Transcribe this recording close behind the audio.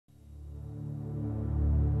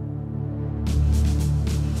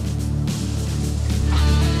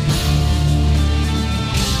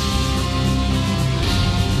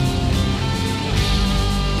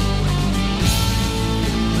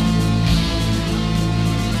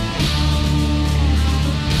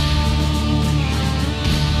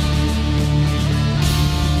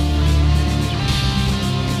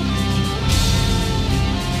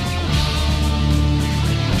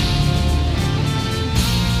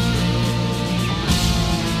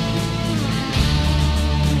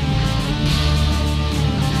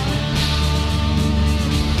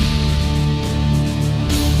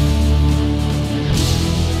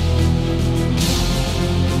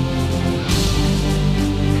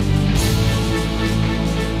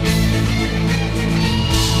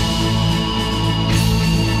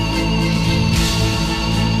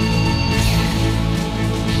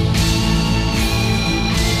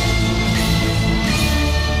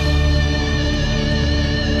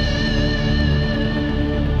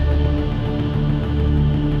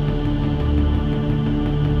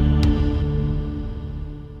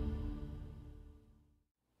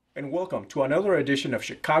welcome to another edition of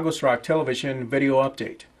Chicagosrock Television Video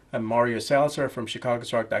Update. I'm Mario Salazar from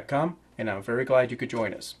Chicagosrock.com, and I'm very glad you could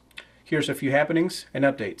join us. Here's a few happenings and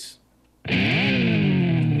updates.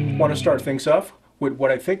 I want to start things off with what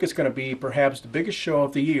I think is going to be perhaps the biggest show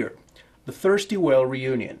of the year, the Thirsty Well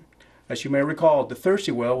reunion. As you may recall, the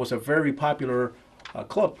Thirsty Well was a very popular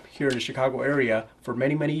club here in the Chicago area for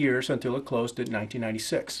many years until it closed in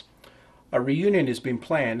 1996. A reunion is being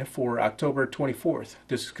planned for October 24th.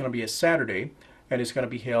 This is going to be a Saturday, and it's going to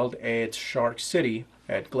be held at Shark City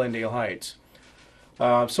at Glendale Heights.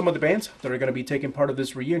 Some of the bands that are going to be taking part of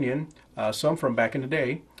this reunion, some from back in the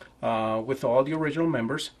day, with all the original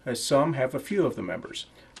members, as some have a few of the members.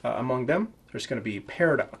 Among them, there's going to be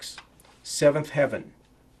Paradox, Seventh Heaven,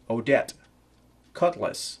 Odette,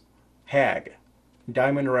 Cutlass, Hag,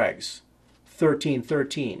 Diamond Rags,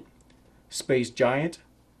 1313, Space Giant,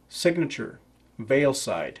 Signature,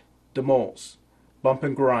 Veilside, The Moles, Bump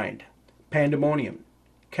and Grind, Pandemonium,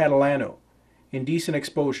 Catalano, Indecent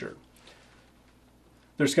Exposure.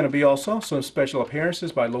 There's going to be also some special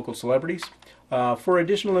appearances by local celebrities. For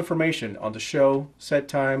additional information on the show, set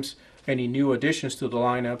times, any new additions to the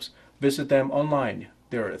lineups, visit them online.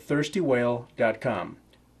 They're at thirstywhale.com.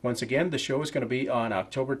 Once again, the show is going to be on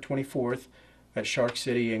October 24th at Shark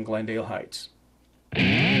City in Glendale Heights.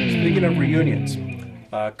 Speaking of reunions,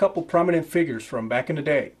 a couple prominent figures from back in the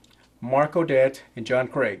day, Mark Odette and John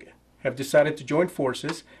Craig, have decided to join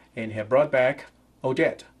forces and have brought back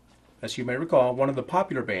Odette, as you may recall, one of the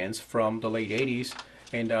popular bands from the late 80s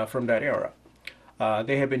and from that era.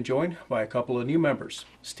 They have been joined by a couple of new members,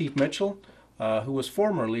 Steve Mitchell, who was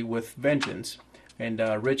formerly with Vengeance, and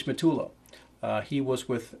Rich Matula. He was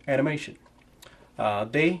with Animation.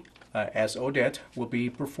 They, as Odette, will be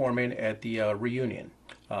performing at the reunion,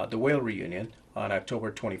 the Whale reunion, on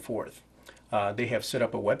October 24th. They have set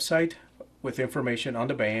up a website with information on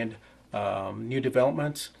the band, new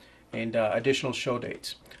developments, and additional show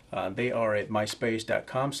dates. They are at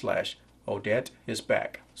myspace.com/Odette is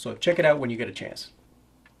back. So check it out when you get a chance.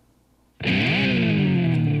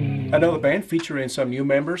 Another band featuring some new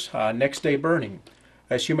members, Next Day Burning.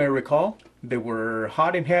 As you may recall, they were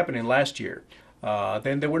hot and happening last year.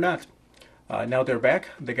 Then they were not. Now they're back.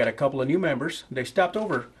 They got a couple of new members. They stopped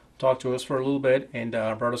over, talked to us for a little bit, and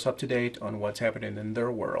brought us up to date on what's happening in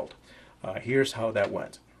their world. Here's how that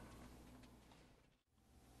went.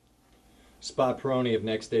 Spot Peroni of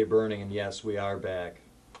Next Day Burning, and yes, we are back.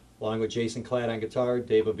 Along with Jason Cladd on guitar,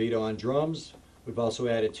 Dave Oviedo on drums. We've also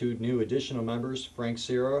added two new additional members, Frank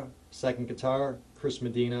Sierra, second guitar, Chris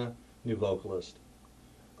Medina, new vocalist.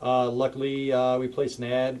 Luckily, we placed an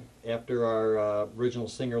ad after our original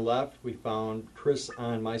singer left. We found Chris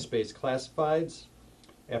on MySpace Classifieds.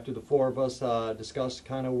 After the four of us discussed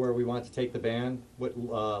kind of where we want to take the band, what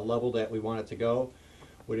level that we want it to go,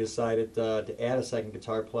 we decided to add a second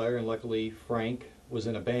guitar player, and luckily Frank was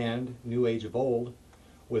in a band, New Age of Old,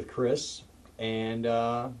 with Chris, and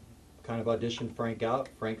kind of auditioned Frank out.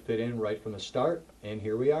 Frank fit in right from the start, and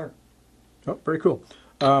here we are. Oh, very cool.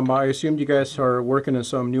 I assumed you guys are working on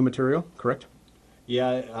some new material, correct?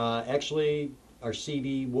 Yeah, actually our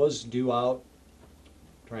CD was due out,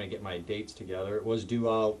 trying to get my dates together. It was due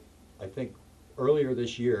out, I think, earlier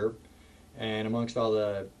this year, and amongst all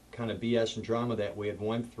the kind of BS and drama that we had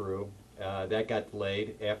went through, that got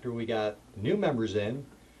delayed. After we got new members in,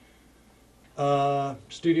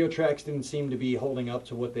 studio tracks didn't seem to be holding up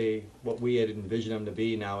to what we had envisioned them to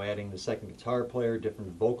be. Now adding the second guitar player,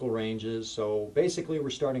 different vocal ranges. So basically we're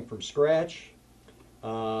starting from scratch.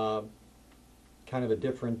 Kind of a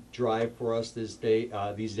different drive for us these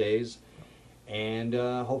days. And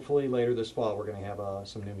hopefully later this fall we're going to have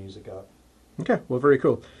some new music up. Okay, well, very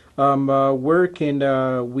cool. Where can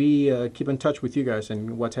we keep in touch with you guys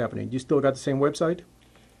and what's happening? You still got the same website,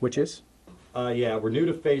 which is? Yeah, we're new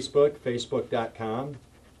to Facebook, facebook.com,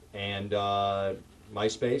 and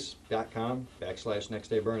myspace.com/Next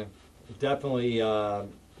Day Burning. Definitely the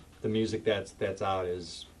music that's out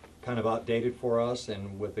is kind of outdated for us,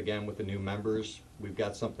 and with the new members, we've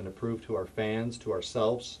got something to prove to our fans, to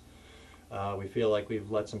ourselves. We feel like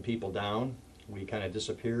we've let some people down. We kind of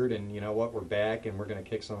disappeared, and you know what, we're back and we're going to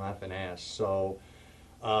kick some effing ass. So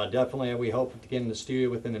definitely we hope to get in the studio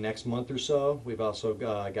within the next month or so. We've also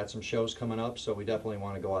got some shows coming up, so we definitely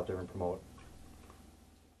want to go out there and promote.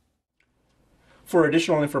 For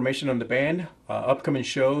additional information on the band, upcoming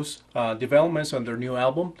shows, developments on their new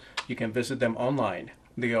album, you can visit them online.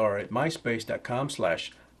 They are at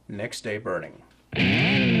myspace.com/Next Day Burning.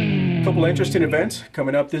 A couple interesting events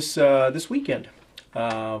coming up this weekend.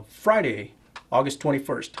 Friday, August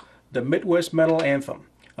 21st, the Midwest Metal Anthem,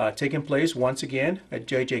 taking place once again at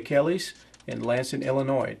J.J. Kelly's in Lansing,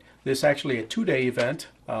 Illinois. This is actually a 2-day event,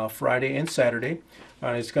 Friday and Saturday.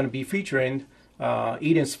 It's going to be featuring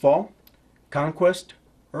Eden's Fall, Conquest,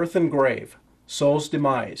 Earth and Grave, Soul's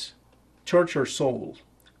Demise, Torture Soul,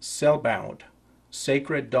 Cellbound,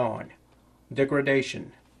 Sacred Dawn,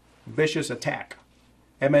 Degradation, Vicious Attack,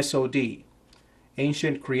 MSOD,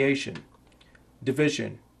 Ancient Creation,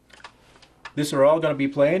 Division. These are all going to be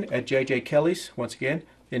playing at J.J. Kelly's, once again,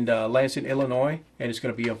 in Lansing, Illinois, and it's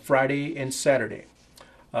going to be on Friday and Saturday.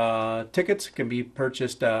 Tickets can be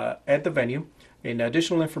purchased at the venue, and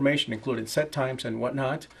additional information, including set times and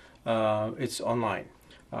whatnot, it's online.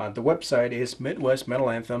 The website is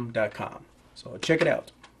MidwestMetalAnthem.com, so check it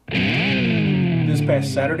out. This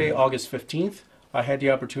past Saturday, August 15th, I had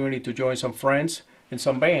the opportunity to join some friends and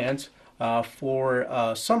some bands for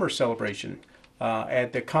a summer celebration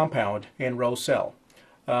at the compound in Roselle.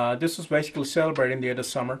 This was basically celebrating the end of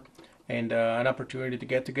summer and an opportunity to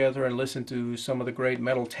get together and listen to some of the great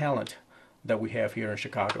metal talent that we have here in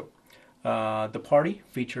Chicago. The party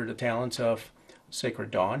featured the talents of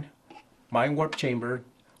Sacred Dawn, Mind Warp Chamber,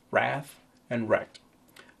 Wrath, and Wrecked.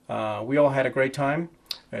 We all had a great time,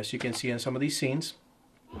 as you can see in some of these scenes.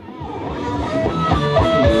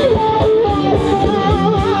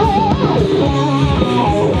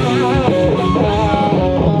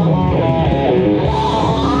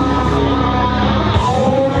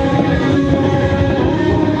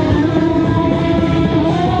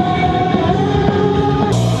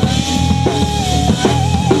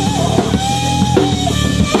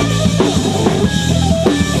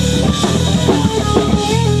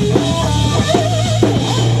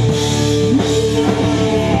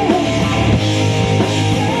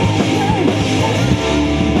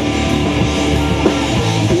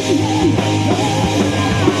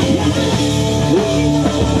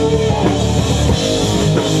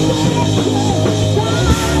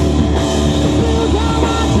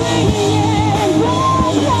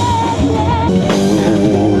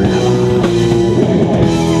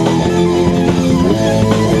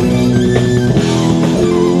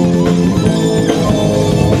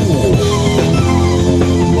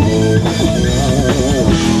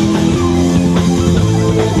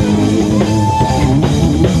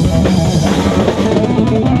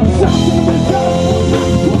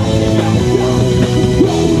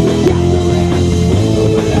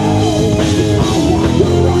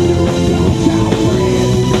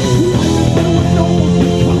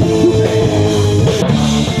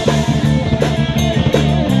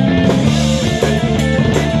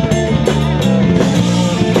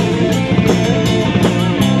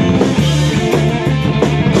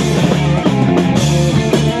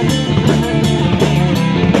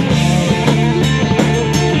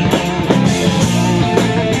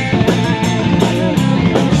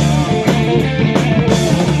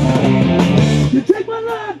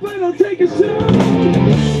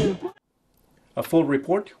 A full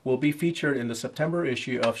report will be featured in the September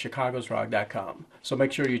issue of Chicagosrock.com, so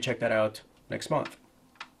make sure you check that out next month.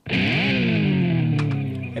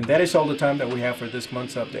 And that is all the time that we have for this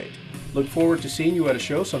month's update. Look forward to seeing you at a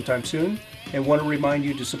show sometime soon, and want to remind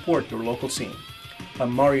you to support your local scene.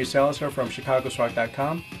 I'm Mario Salazar from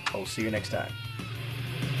Chicagosrock.com. I'll see you next time.